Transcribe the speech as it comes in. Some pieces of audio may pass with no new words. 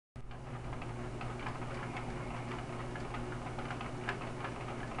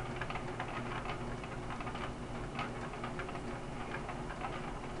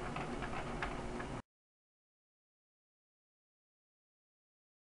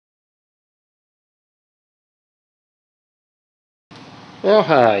Well,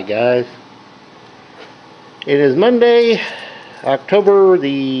 hi guys. It is Monday, October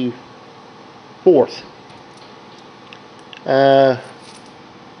the 4th.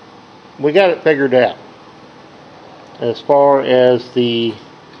 We got it figured out as far as the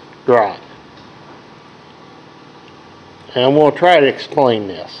drive. And I'm going to try to explain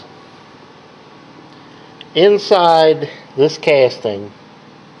this. Inside this casting,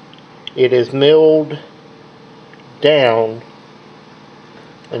 it is milled down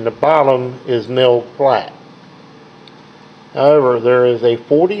and the bottom is milled flat. However, there is a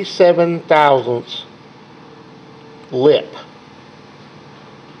 47 thousandths lip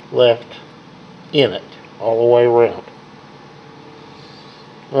left in it all the way around.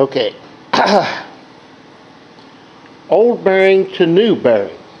 Okay. Old bearing to new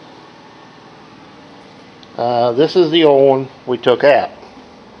bearing. This is the old one we took out.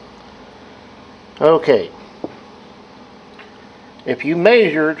 Okay. If you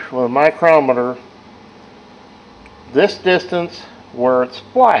measured with a micrometer this distance where it's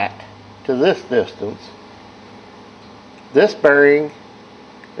flat to this distance, this bearing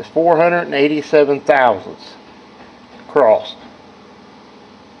is 487 thousandths crossed.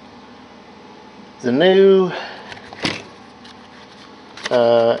 The new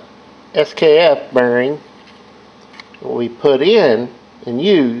SKF bearing that we put in and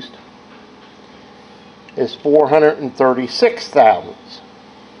used is 436 thousandths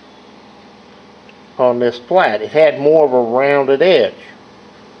on this flat. It had more of a rounded edge.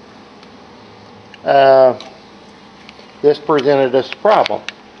 This presented us a problem.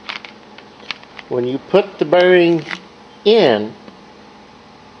 When you put the bearing in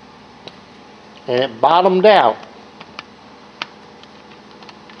and it bottomed out,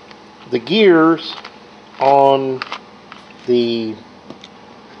 the gears on the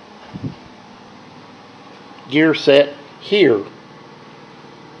gear set here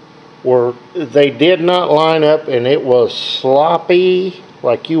they did not line up, and it was sloppy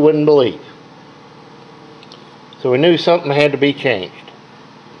like you wouldn't believe. So we knew something had to be changed.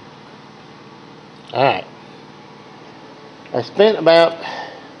 Alright. I spent about a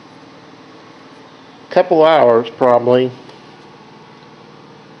couple hours probably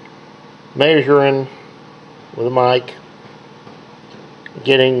measuring with a mic,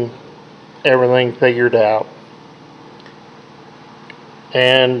 getting everything figured out.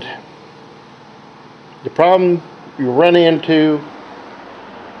 And the problem you run into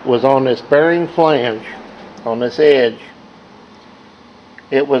was on this bearing flange, on this edge.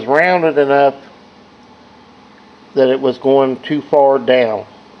 It was rounded enough that it was going too far down.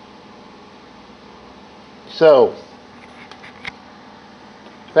 So,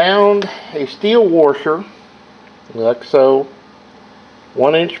 found a steel washer, like so,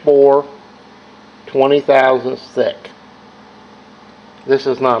 1-inch bore, 20 thousandths thick. This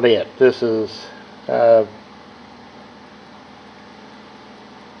is not it. This is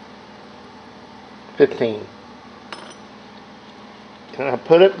 15. And I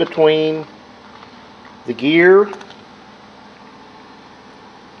put it between the gear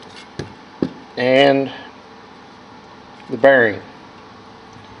and the bearing,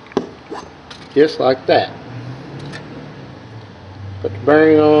 just like that. Put the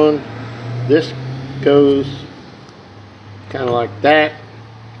bearing on. This goes kind of like that.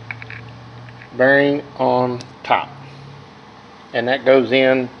 Bearing on top, and that goes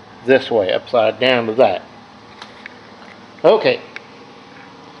in this way, upside down to that. Okay,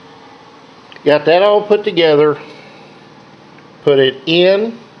 got that all put together. Put it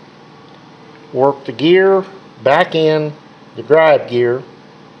in, work the gear back in the drive gear,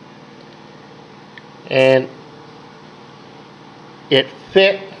 and it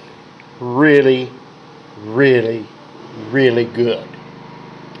fit really good.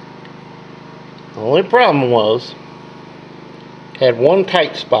 The only problem was, had one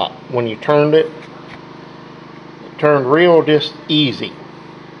tight spot. When you turned it, it turned real just easy.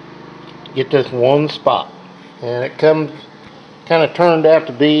 Get this one spot, and it kind of turned out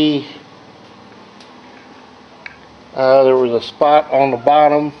to be, there was a spot on the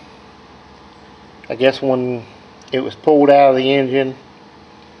bottom. I guess when it was pulled out of the engine,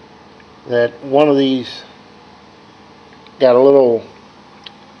 that one of these got a little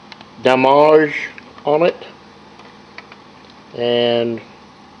damage on it and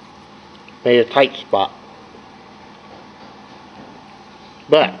made a tight spot.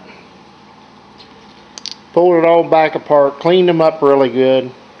 But pulled it all back apart, cleaned them up really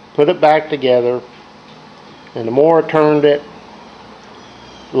good, put it back together, and the more I turned it,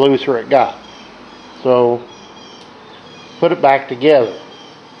 the looser it got. So put it back together.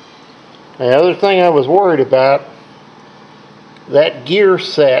 The other thing I was worried about, that gear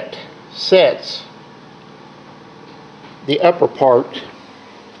set sets the upper part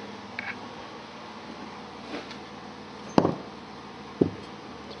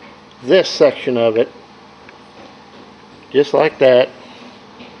this section of it, just like that,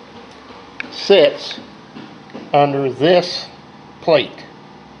 sits under this plate.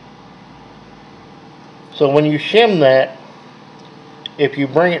 So when you shim that, if you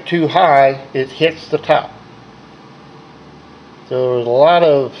bring it too high, it hits the top. So there's a lot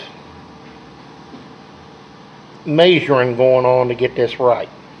of measuring going on to get this right.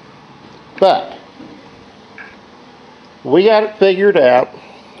 But we got it figured out.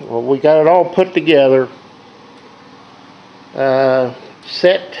 Well, we got it all put together.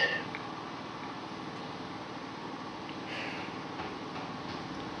 Set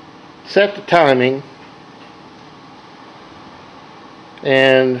the timing,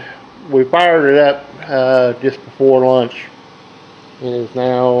 and we fired it up just before lunch. It is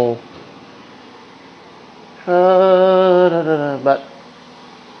now about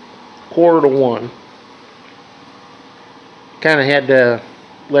 1:45. Kind of had to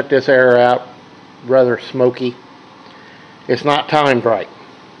let this air out, rather smoky. It's not timed right,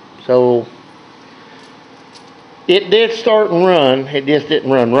 so it did start and run, it just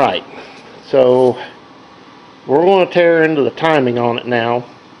didn't run right. So we're going to tear into the timing on it now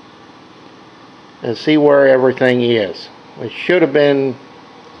and see where everything is. It should have been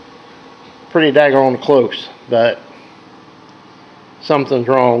pretty daggone close, but something's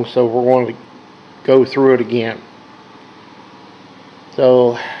wrong, so we're going to go through it again.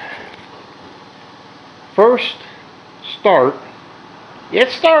 So first start, it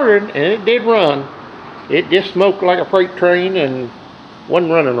started and it did run. It just smoked like a freight train and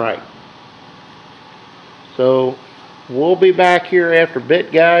wasn't running right. So we'll be back here after a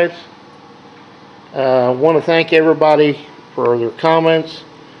bit, guys. I want to thank everybody for their comments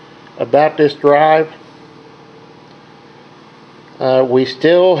about this drive. We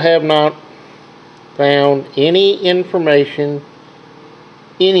still have not found any information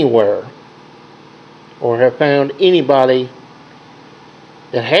anywhere, or have found anybody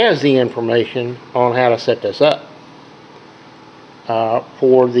that has the information on how to set this up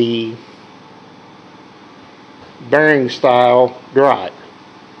for the bearing style drive.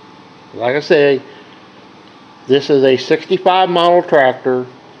 Like I say, this is a 65 model tractor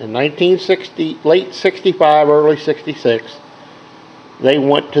in 1960, late 65, early 66. They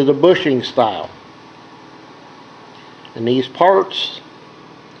went to the bushing style, and these parts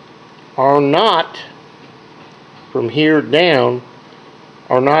are not, from here down,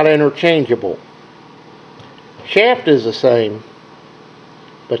 are not interchangeable. Shaft is the same,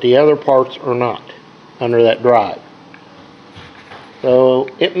 but the other parts are not under that drive. So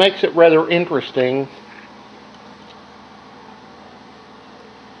it makes it rather interesting.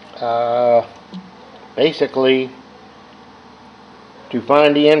 Basically, to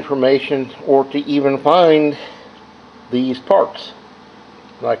find the information or to even find these parts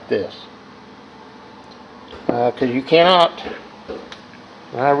like this. Because you cannot,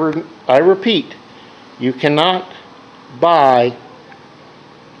 I repeat, you cannot buy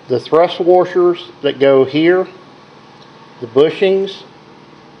the thrust washers that go here, the bushings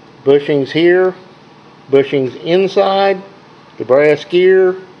here, bushings inside, the brass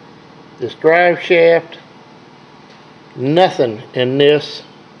gear, this drive shaft. Nothing in this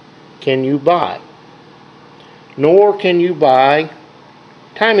can you buy. Nor can you buy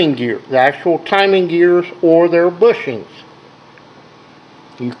timing gear, the actual timing gears or their bushings.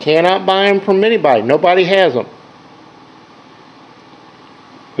 You cannot buy them from anybody. Nobody has them.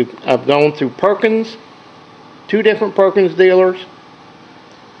 I've gone through Perkins, 2 different Perkins dealers.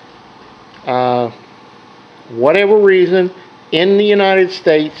 Whatever reason, in the United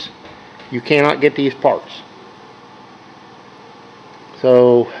States, you cannot get these parts.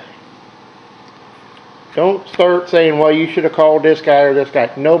 So don't start saying, well, you should have called this guy or this guy.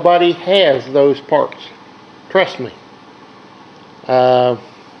 Nobody has those parts. Trust me.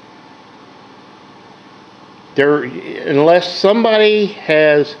 Unless somebody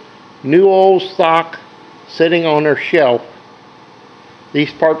has new old stock sitting on their shelf,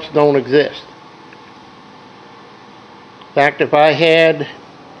 these parts don't exist. In fact, if I had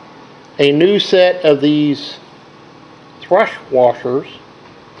a new set of these thrust washers,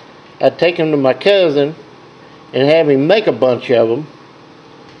 I'd take them to my cousin and have him make a bunch of them,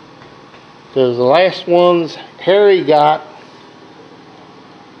 because the last ones Harry got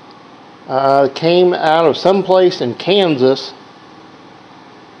came out of someplace in Kansas,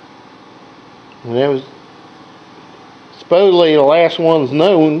 and it was supposedly the last ones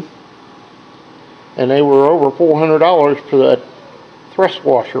known, and they were over $400 for thrust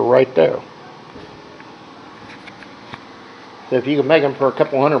washer right there. So if you can make them for a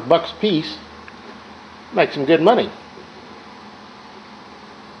couple $100 a piece, make some good money.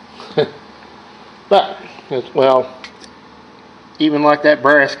 But, well, even like that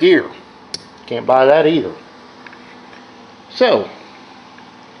brass gear, can't buy that either. So,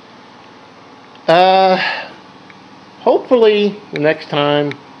 hopefully the next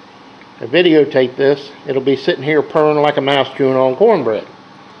time I videotape this, it'll be sitting here purring like a mouse chewing on cornbread.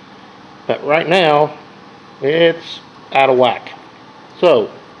 But right now, it's out of whack.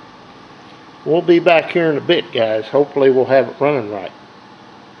 So, we'll be back here in a bit, guys. Hopefully we'll have it running right.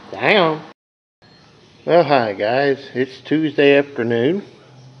 Hang on. Well, hi guys. It's Tuesday afternoon.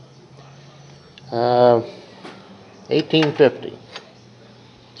 1850.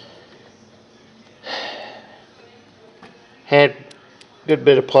 Had a good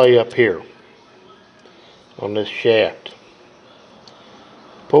bit of play up here on this shaft.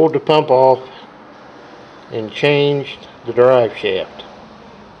 Pulled the pump off and changed the drive shaft.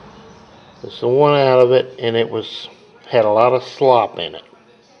 It's the one out of it, and it had a lot of slop in it.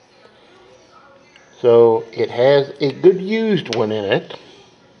 So it has a good used one in it.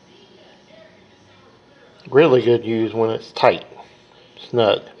 Really good used when it's tight,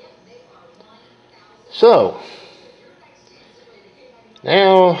 snug. So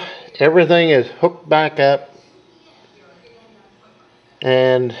now everything is hooked back up,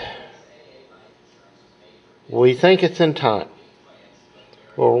 and we think it's in time.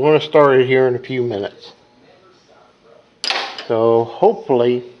 Well, we're going to start it here in a few minutes. So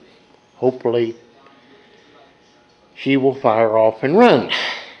hopefully she will fire off and run.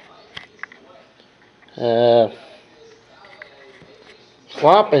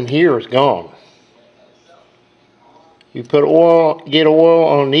 Slop in here is gone. You get oil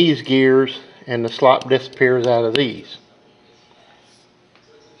on these gears, and the slop disappears out of these.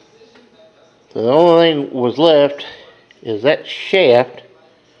 So the only thing was left is that shaft,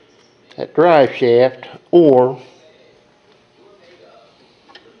 that drive shaft, or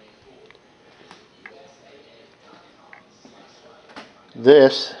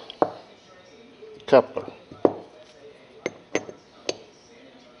this coupler.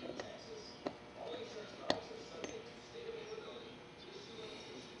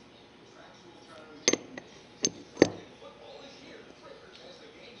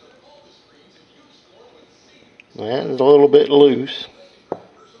 That is a little bit loose.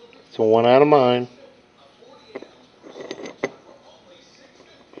 It's a one out of mine.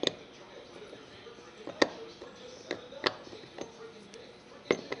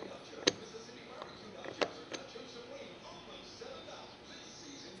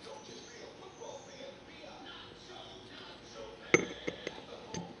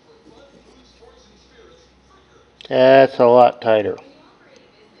 That's a lot tighter.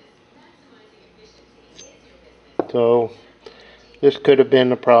 So this could have been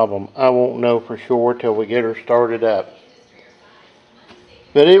the problem. I won't know for sure till we get her started up.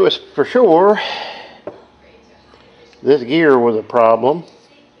 But it was for sure this gear was a problem.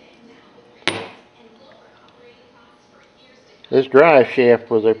 This drive shaft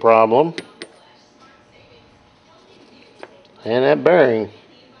was a problem. And that bearing.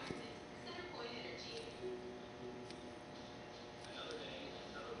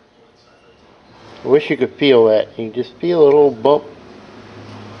 I wish you could feel that. You just feel a little bump,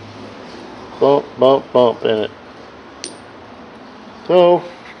 bump, bump, bump in it. So,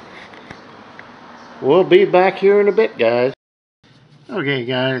 we'll be back here in a bit, guys. Okay,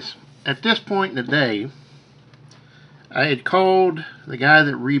 guys. At this point in the day, I had called the guy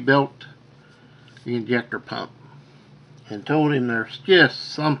that rebuilt the injector pump and told him there's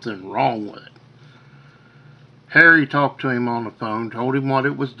just something wrong with it. Harry talked to him on the phone, told him what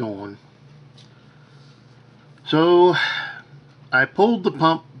it was doing. So I pulled the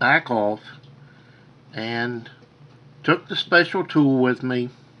pump back off and took the special tool with me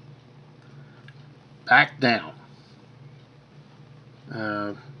back down.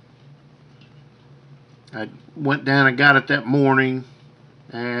 I went down and got it that morning,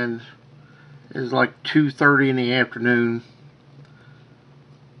 and it was like 2:30 in the afternoon.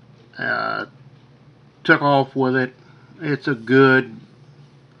 Took off with it. It's a good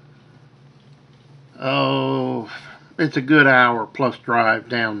hour plus drive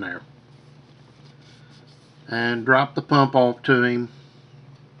down there. And dropped the pump off to him,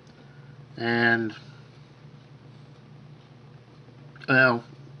 and well,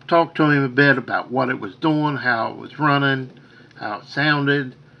 talked to him a bit about what it was doing, how it was running, how it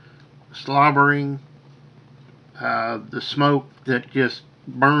sounded, slobbering, the smoke that just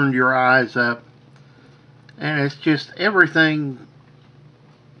burned your eyes up, and it's just everything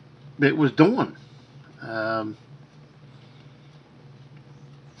it was doing.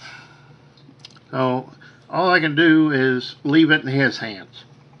 So all I can do is leave it in his hands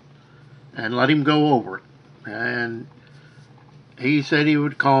and let him go over it. And he said he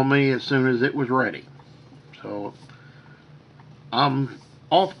would call me as soon as it was ready. So I'm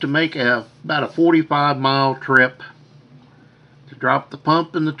off to make about a 45-mile trip to drop the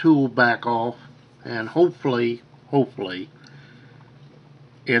pump and the tool back off, and hopefully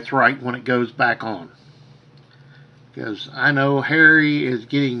it's right when it goes back on. Because I know Harry is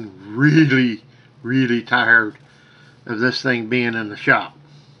getting really tired of this thing being in the shop.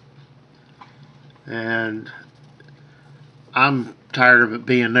 And I'm tired of it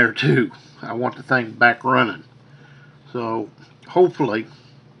being there too. I want the thing back running. So hopefully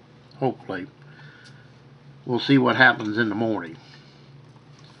we'll see what happens in the morning.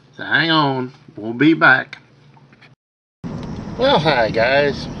 So hang on, we'll be back. Well, hi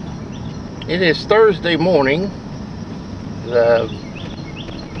guys. It is Thursday morning, the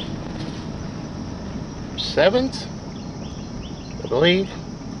 7th, I believe.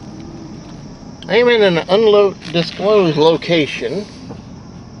 I am in an undisclosed location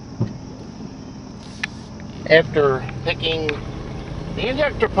after picking the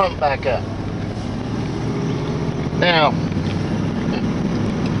injector pump back up. Now,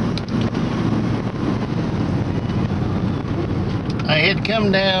 I had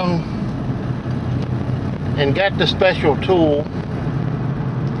come down and got the special tool,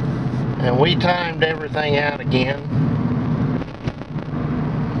 and we timed everything out again,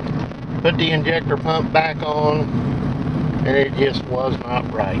 put the injector pump back on, and it just was not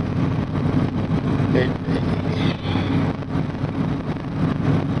right.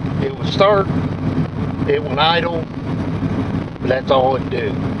 It would start, it would idle, but that's all it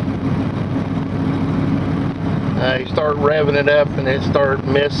do. You start revving it up and it started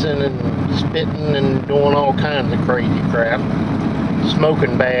missing and spitting and doing all kinds of crazy crap.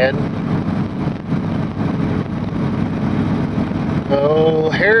 Smoking bad. Oh,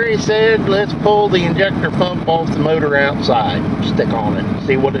 Harry said, let's pull the injector pump off the motor outside, stick on it, and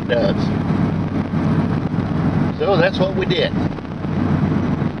see what it does. So that's what we did.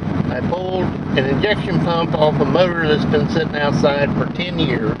 I pulled an injection pump off a motor that's been sitting outside for 10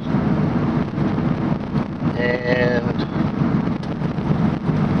 years. And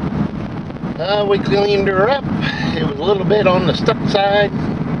we cleaned her up. It was a little bit on the stuck side.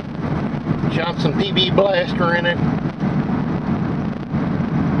 Shot some PB Blaster in it.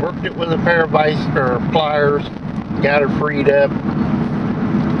 Worked it with a pair of pliers. Got her freed up.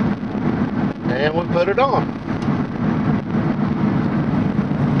 And we put it on.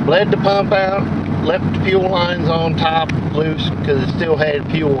 Bled the pump out. Left the fuel lines on top loose because it still had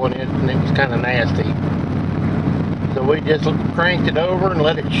fuel in it and it was kind of nasty. So we just cranked it over and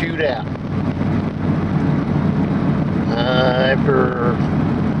let it shoot out. After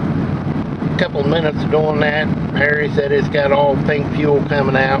a couple of minutes of doing that, Harry said it's got all pink fuel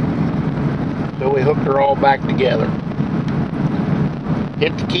coming out. So we hooked her all back together.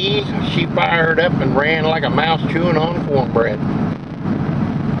 Hit the key, she fired up and ran like a mouse chewing on cornbread.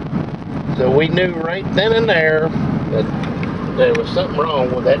 So we knew right then and there that there was something wrong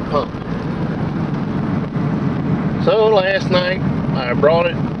with that pump. So last night I brought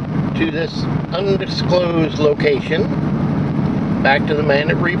it to this undisclosed location, back to the man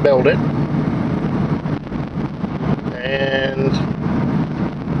that rebuilt it, and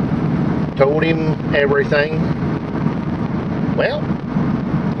told him everything. Well,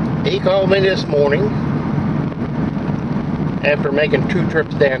 he called me this morning after making 2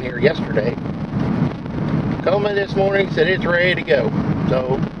 trips down here yesterday. Called me this morning, said it's ready to go.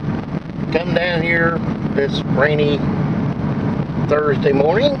 So come down here this rainy Thursday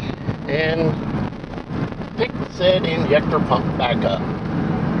morning and pick said injector pump back up.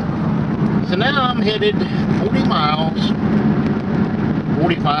 So now I'm headed 40 miles,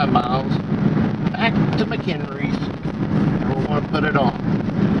 45 miles back to McHenry's, and we're going to put it on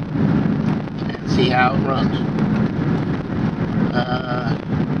and see how it runs.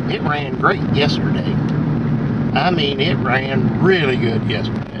 It ran great yesterday. I mean, it ran really good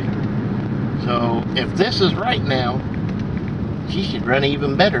yesterday. So if this is right now, she should run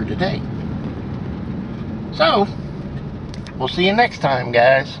even better today. So we'll see you next time,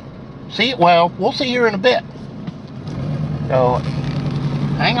 guys. We'll see you in a bit. So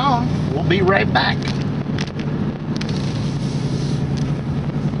hang on, we'll be right back.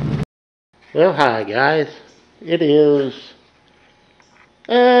 Well, hi guys. It is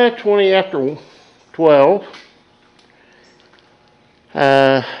 20 after 12.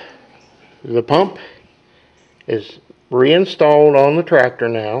 The pump is reinstalled on the tractor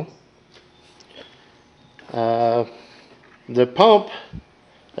now. The pump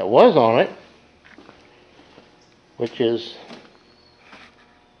that was on it, which is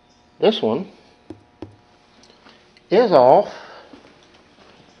this one, is off.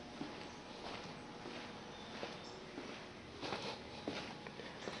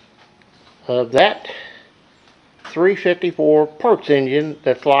 Of that 354 Perks engine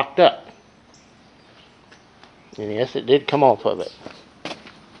that's locked up. And yes, it did come off of it.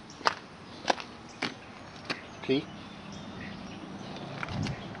 See?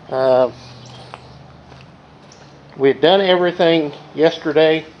 We had done everything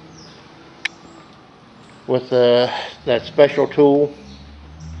yesterday with that special tool.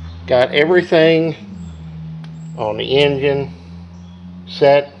 Got everything on the engine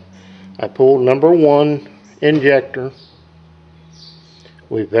set. I pulled number 1 injector.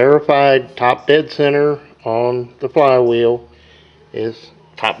 We verified top dead center on the flywheel is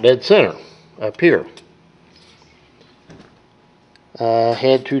top dead center up here.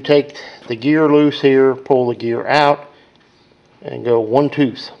 Had to take the gear loose here, pull the gear out, and go 1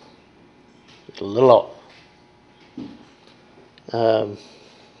 tooth. It's a little off.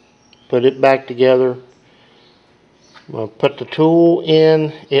 Put it back together. I'm going to put the tool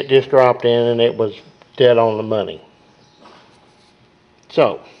in. It just dropped in and it was dead on the money.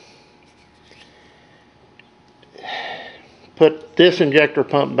 So, put this injector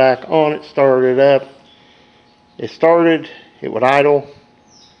pump back on it, started it up. It started, it would idle,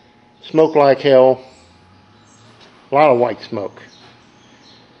 smoke like hell, a lot of white smoke.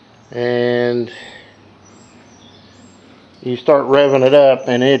 And you start revving it up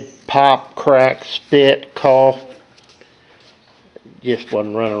and it'd pop, crack, spit, cough. Just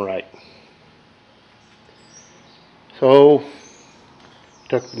wasn't running right. So,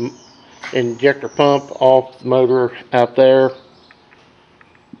 took the injector pump off the motor out there.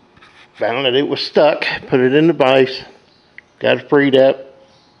 Found that it was stuck. Put it in the vise. Got it freed up.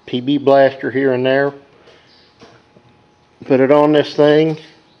 PB blaster here and there. Put it on this thing.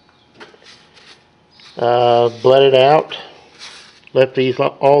 Bled it out. Left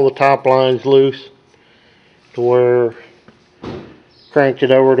all the top lines loose to where cranked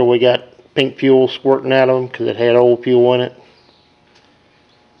it over till we got pink fuel squirting out of them because it had old fuel in it.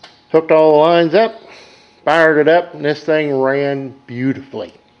 Hooked all the lines up, fired it up, and this thing ran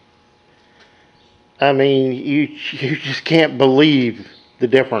beautifully. I mean, you just can't believe the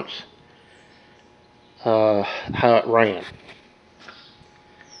difference how it ran.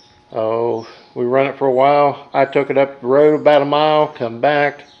 Oh, we ran it for a while. I took it up the road about a mile, come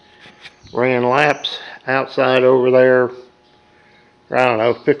back, ran laps outside over there. I don't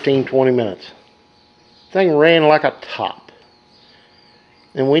know, 15-20 minutes. Thing ran like a top.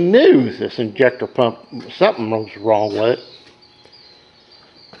 And we knew this injector pump, something was wrong with it.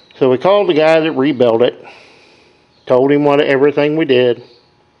 So we called the guy that rebuilt it, told him everything we did.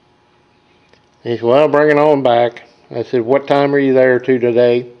 He said, well, bring it on back. I said, what time are you there to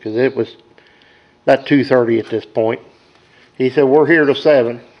today? Because it was about 2:30 at this point. He said, we're here till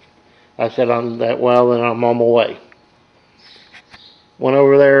 7. I said, well, then I'm on my way. Went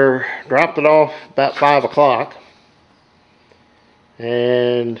over there, dropped it off about 5 o'clock,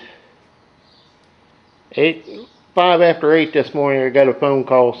 and 5 after 8 this morning I got a phone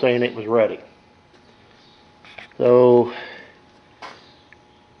call saying it was ready. So,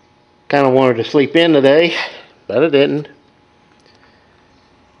 kind of wanted to sleep in today, but I didn't.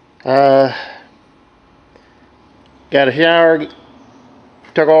 Got a shower,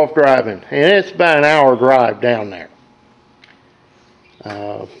 took off driving, and it's about an hour drive down there.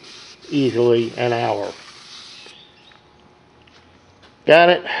 Easily an hour. Got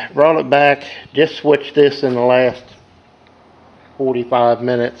it, brought it back, just switched this in the last 45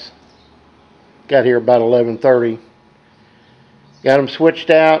 minutes. Got here about 11:30. Got them switched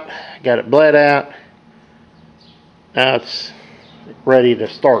out, got it bled out. Now it's ready to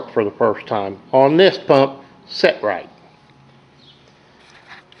start for the first time. On this pump, set right.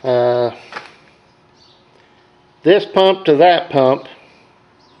 This pump to that pump,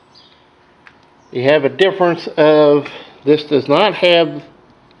 you have a difference of, this does not have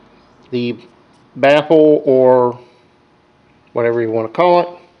the baffle or whatever you want to call it,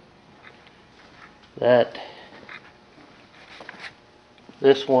 that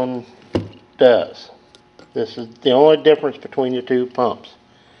this one does. This is the only difference between the two pumps.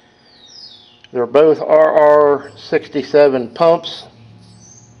 They're both RR67 pumps.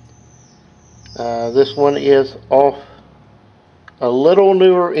 This one is off a little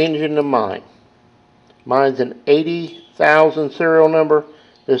newer engine than mine. Mine's an 80,000 serial number.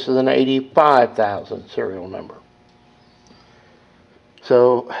 This is an 85,000 serial number.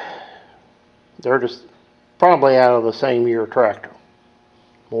 So they're just probably out of the same year tractor,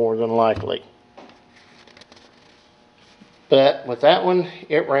 more than likely. But with that one,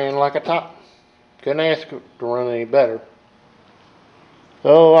 it ran like a top. Couldn't ask it to run any better.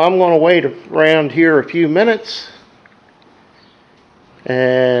 So I'm going to wait around here a few minutes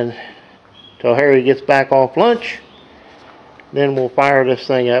and till Harry gets back off lunch. Then we'll fire this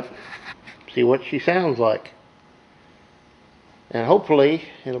thing up, see what she sounds like. And hopefully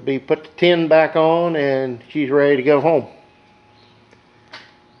it'll be put the tin back on and she's ready to go home.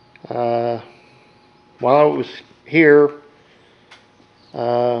 While I was here,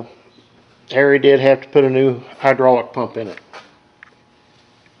 Harry did have to put a new hydraulic pump in it,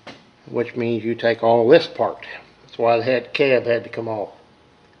 which means you take all this part. That's why the head cab had to come off.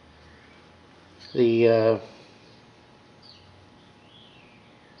 The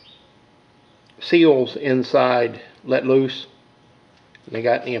seals inside let loose, and they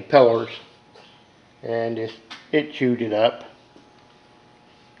got the impellers, and it chewed it up.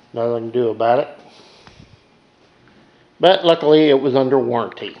 Nothing to do about it. But luckily it was under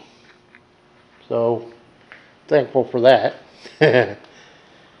warranty, so thankful for that.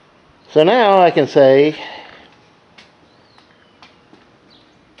 So now I can say,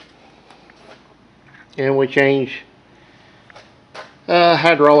 and we change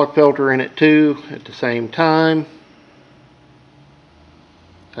hydraulic filter in it too at the same time.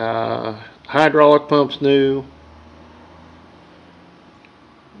 Hydraulic pump's new,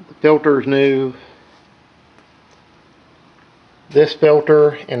 the filter's new. This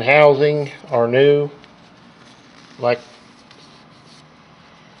filter and housing are new, like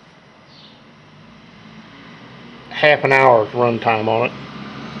half an hour's run time on it.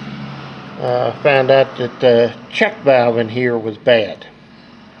 Found out that the check valve in here was bad.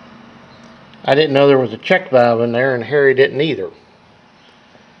 I didn't know there was a check valve in there, and Harry didn't either.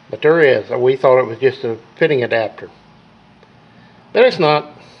 But there is. We thought it was just a fitting adapter. But it's not.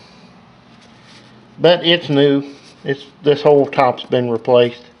 But it's new. This whole top's been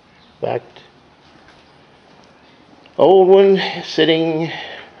replaced. In fact, old one sitting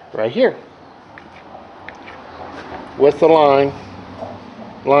right here with the line.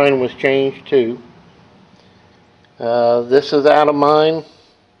 Line was changed too. This is out of mine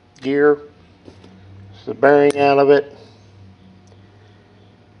gear. This is the bearing out of it.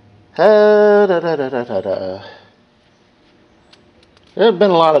 There's been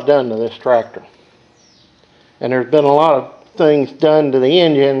a lot done to this tractor. And there's been a lot of things done to the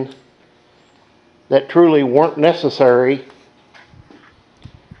engine that truly weren't necessary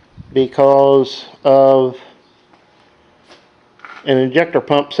because of an injector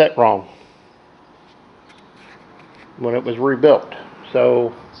pump set wrong when it was rebuilt.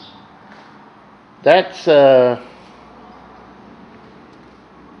 So that's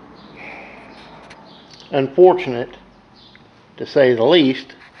unfortunate to say the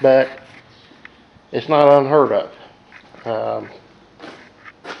least, but it's not unheard of.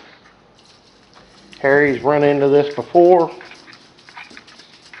 Harry's run into this before.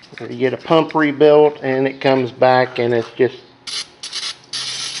 You get a pump rebuilt and it comes back and it's just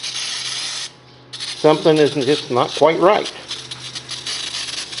something isn't just not quite right.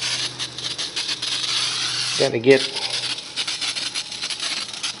 Got to get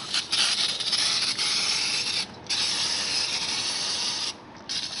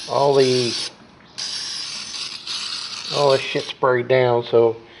all this shit sprayed down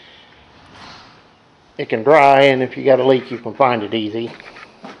so it can dry, and if you got a leak you can find it easy.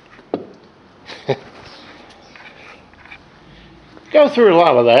 Go through a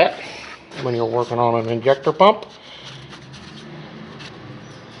lot of that when you're working on an injector pump.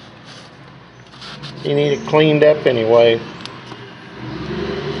 You need it cleaned up anyway.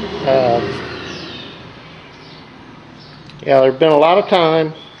 Yeah, there's been a lot of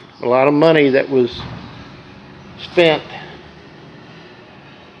time, a lot of money that was spent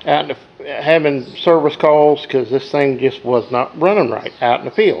out in having service calls because this thing just was not running right out in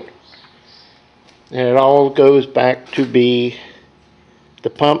the field. And it all goes back to be the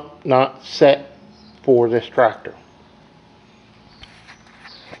pump not set for this tractor.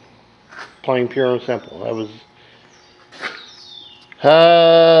 Plain, pure, and simple. That was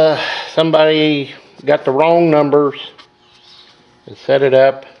somebody got the wrong numbers and set it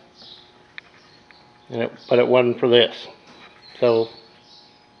up, and but it wasn't for this. So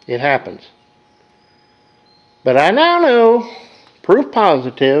it happens. But I now know, proof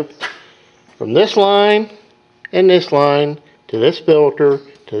positive, from this line and this line to this filter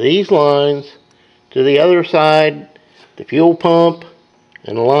to these lines to the other side, the fuel pump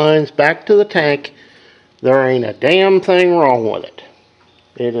and the lines back to the tank, there ain't a damn thing wrong with it.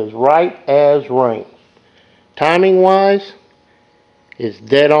 It is right as rain. timing wise, is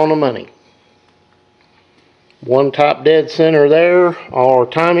dead on the money. One top dead center there, all our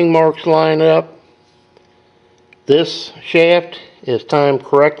timing marks line up. This shaft is timed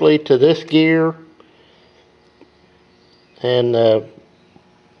correctly to this gear, and the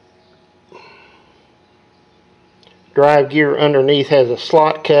drive gear underneath has a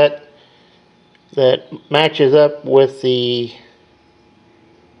slot cut that matches up with the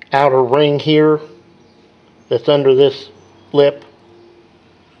outer ring here that's under this lip.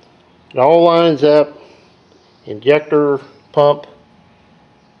 It all lines up. Injector pump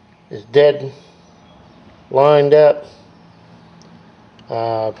is dead lined up.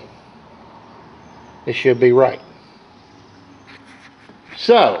 It should be right.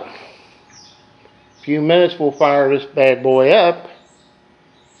 So, a few minutes we'll fire this bad boy up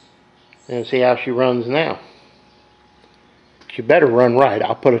and see how she runs now. She better run right,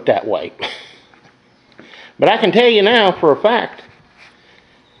 I'll put it that way. But I can tell you now for a fact,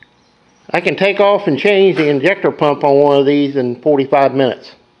 I can take off and change the injector pump on one of these in 45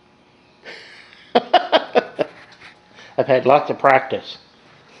 minutes. I've had lots of practice.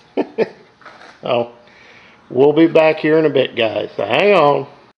 Oh, we'll be back here in a bit, guys, so hang on.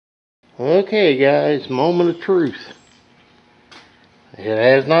 Okay, guys, moment of truth. It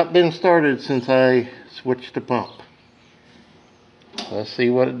has not been started since I switched the pump. Let's see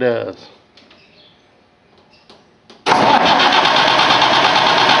what it does.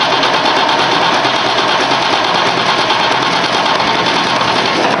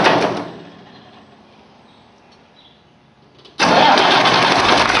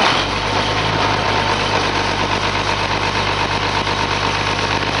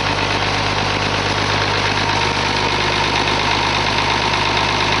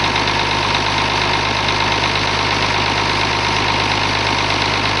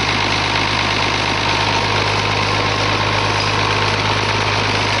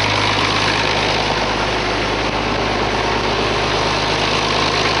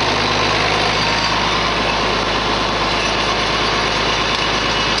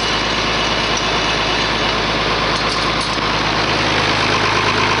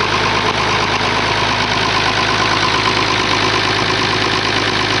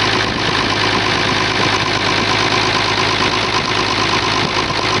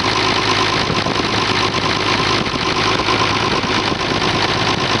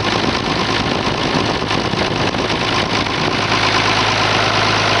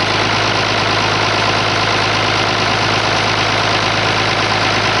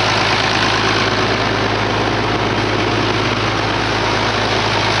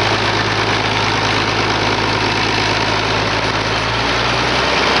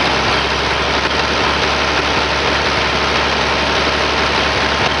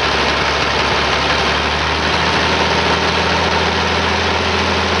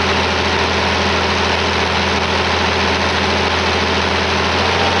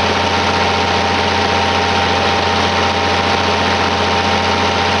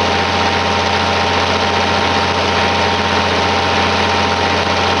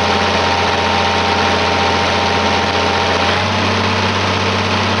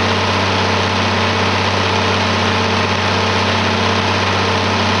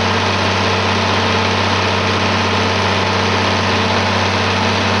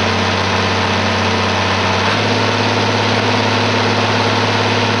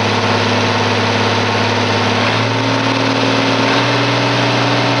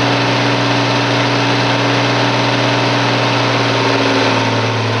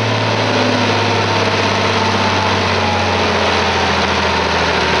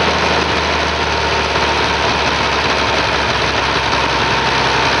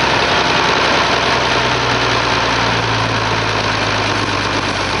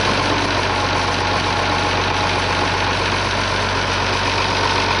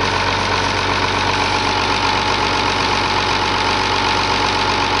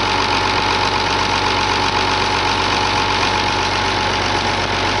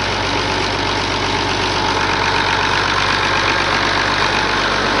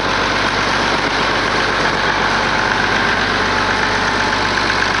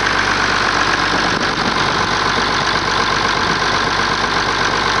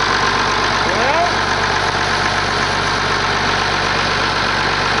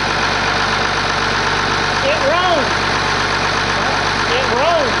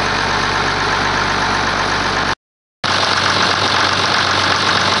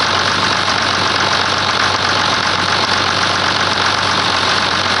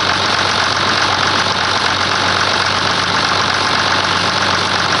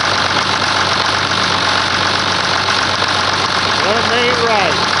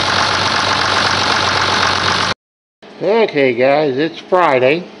 Okay guys, it's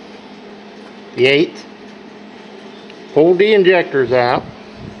Friday, the 8th. Pulled the injectors out.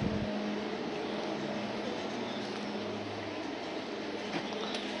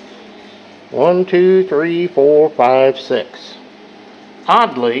 One, two, three, four, five, six.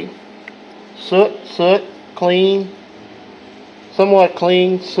 Oddly, soot, clean, somewhat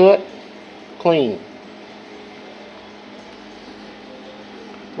clean, soot, clean.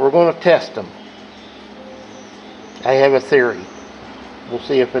 We're going to test them. I have a theory. We'll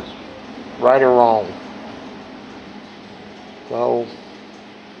see if it's right or wrong. So,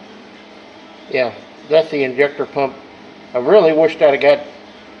 yeah, that's the injector pump. I really wished I'd have got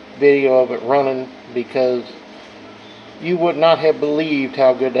video of it running, because you would not have believed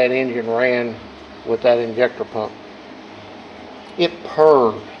how good that engine ran with that injector pump. It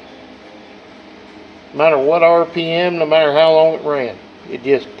purred. No matter what RPM, no matter how long it ran, it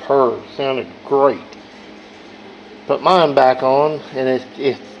just purred. Sounded great. Put mine back on and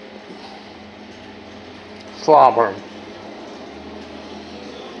it's slobbering.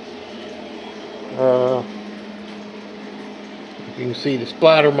 You can see the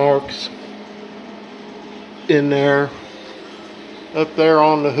splatter marks in there, up there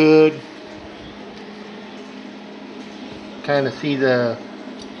on the hood. Kind of see the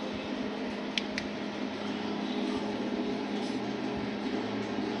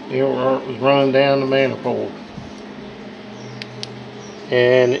it was running down the manifold,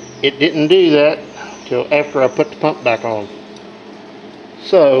 and it didn't do that till after I put the pump back on.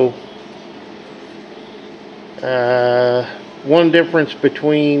 So one difference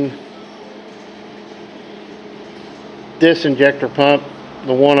between this injector pump,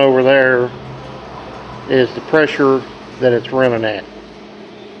 the one over there, is the pressure that it's running at.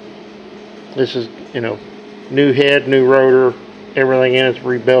 This is, new head, new rotor, everything in it's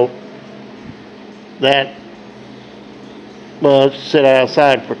rebuilt. That, well, it's sit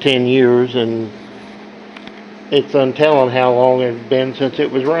outside for 10 years, and it's untelling how long it's been since it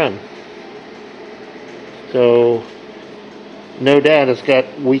was run. So, no doubt it's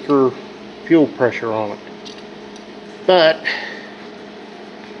got weaker fuel pressure on it. But,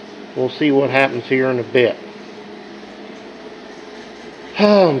 we'll see what happens here in a bit.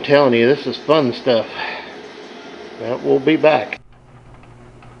 Oh, I'm telling you, this is fun stuff. Well, we'll be back.